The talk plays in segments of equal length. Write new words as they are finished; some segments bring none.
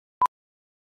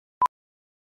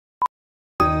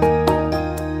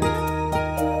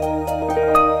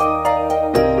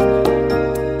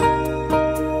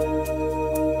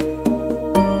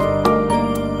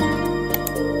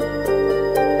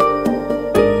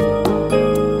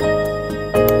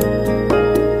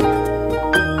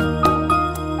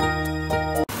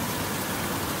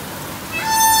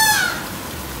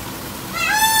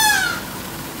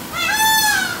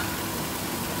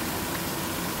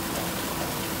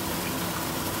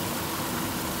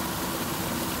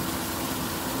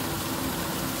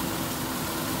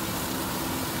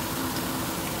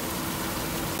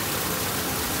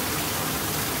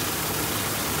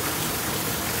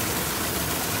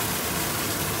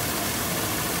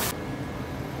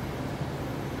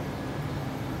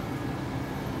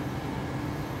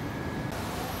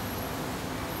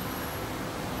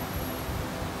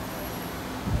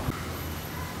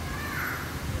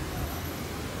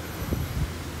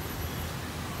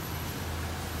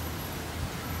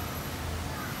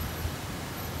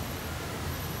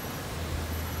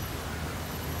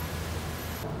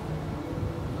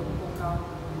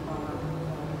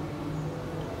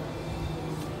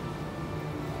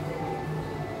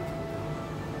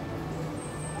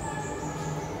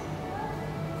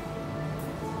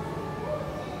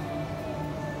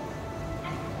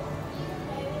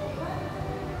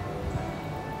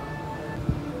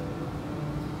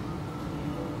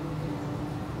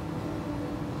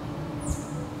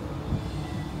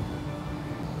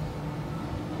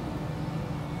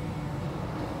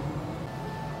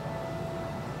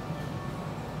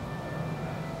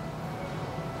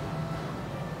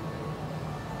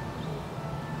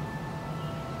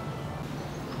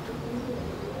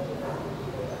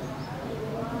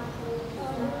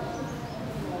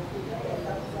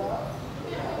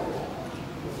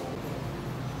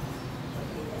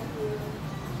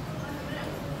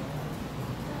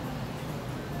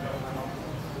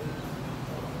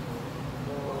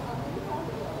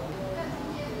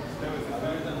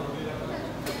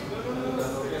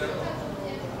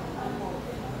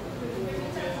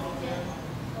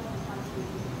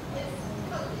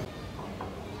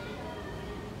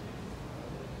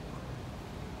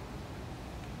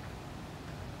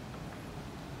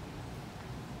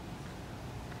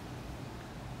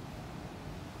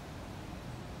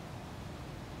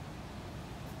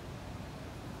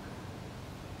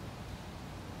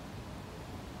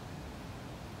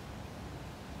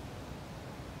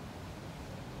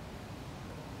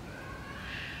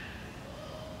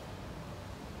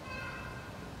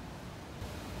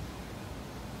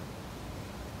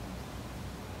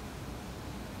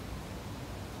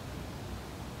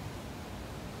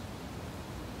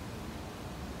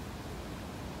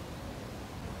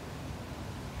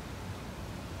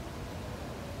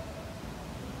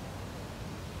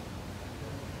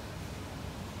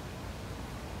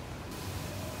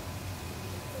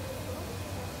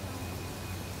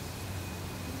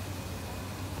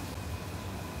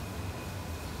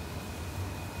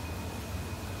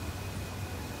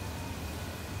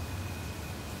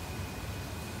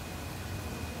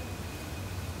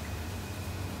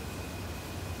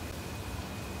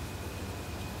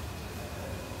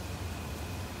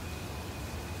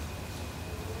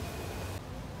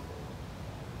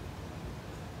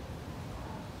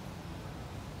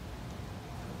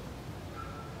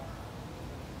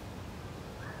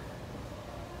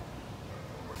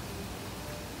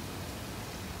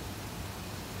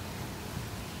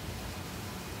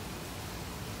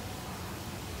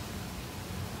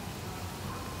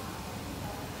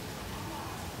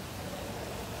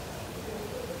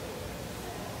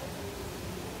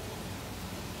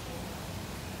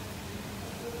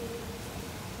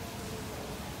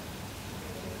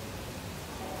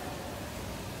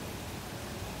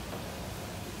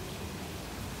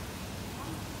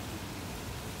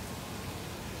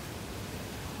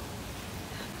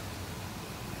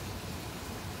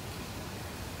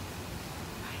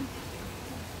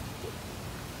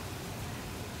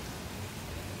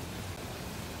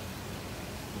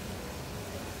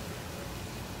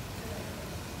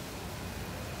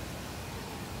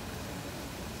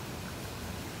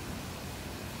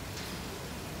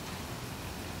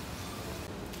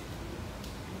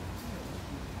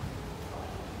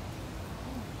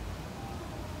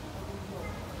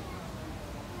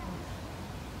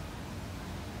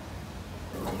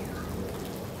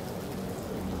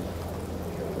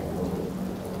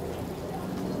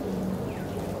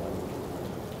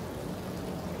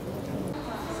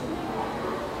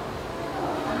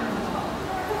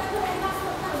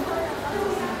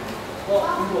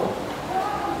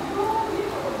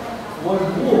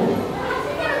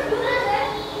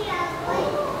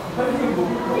Listen,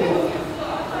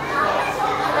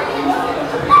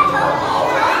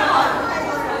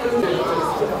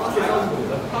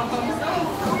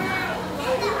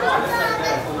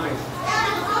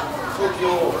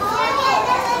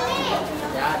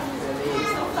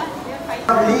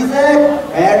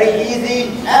 very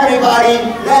easy. Everybody,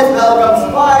 let's welcome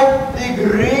Spike the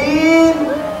Green.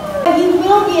 He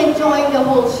will be enjoying the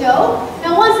whole show.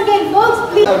 Now once again, folks,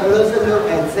 please... A closer look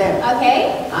at Sam.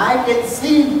 Okay. I can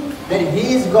see that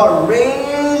he's got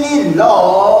really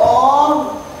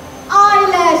long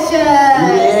eyelashes.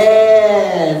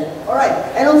 Yes. Alright,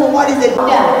 and also what is it?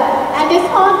 Yeah. And these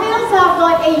hornbills have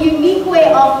got a unique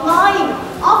way of flying,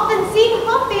 often seen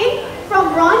hopping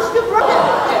from branch to branch.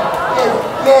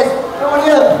 Yes, come on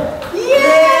here.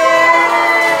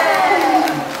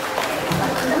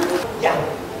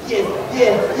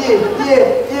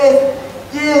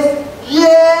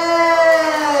 Yes.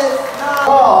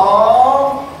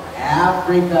 From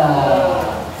Africa.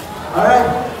 Alright,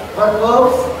 but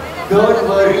folks, don't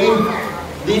worry.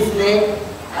 This snake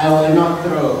I will not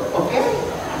throw. Okay?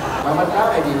 Mama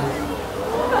ready?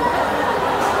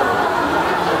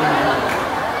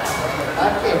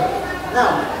 Okay. Now,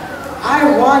 I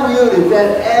want you to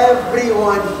tell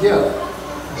everyone here,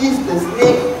 is the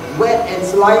snake wet and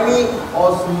slimy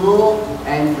or smooth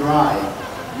and dry?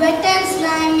 Wet and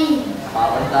slimy.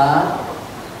 Panda.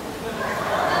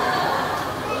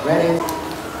 Ready?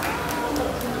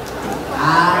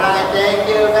 Alright, thank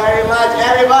you very much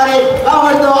everybody.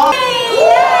 Power to all.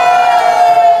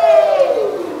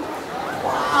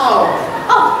 Wow.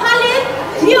 Oh, Khalid,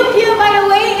 Pew by the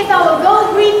way is our Go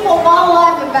Green for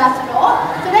Wildlife ambassador.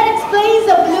 So that explains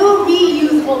the blue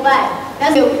reusable bag.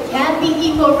 That's so we can be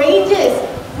eco-courageous.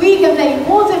 We can play an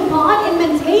important part in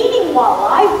maintaining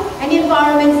wildlife and the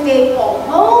environment stay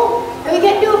whole. And we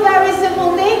can do very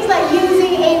simple things like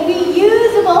using a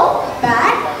reusable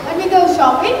bag when we go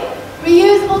shopping,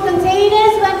 reusable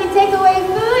containers when we take away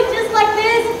food, just like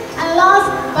this. And last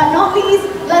but not least,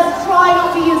 let's try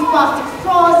not to use plastic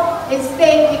straws.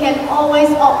 Instead, we can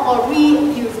always opt for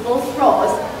reusable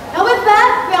straws. Now with that,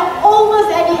 we are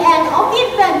almost at the end of the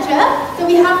adventure. So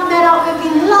we have met up with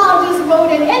the largest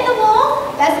rodent in the world.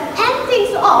 Let's end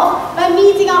things off by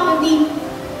meeting up with the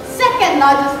second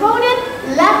largest rodent,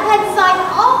 left-hand side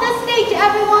of the stage,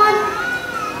 everyone.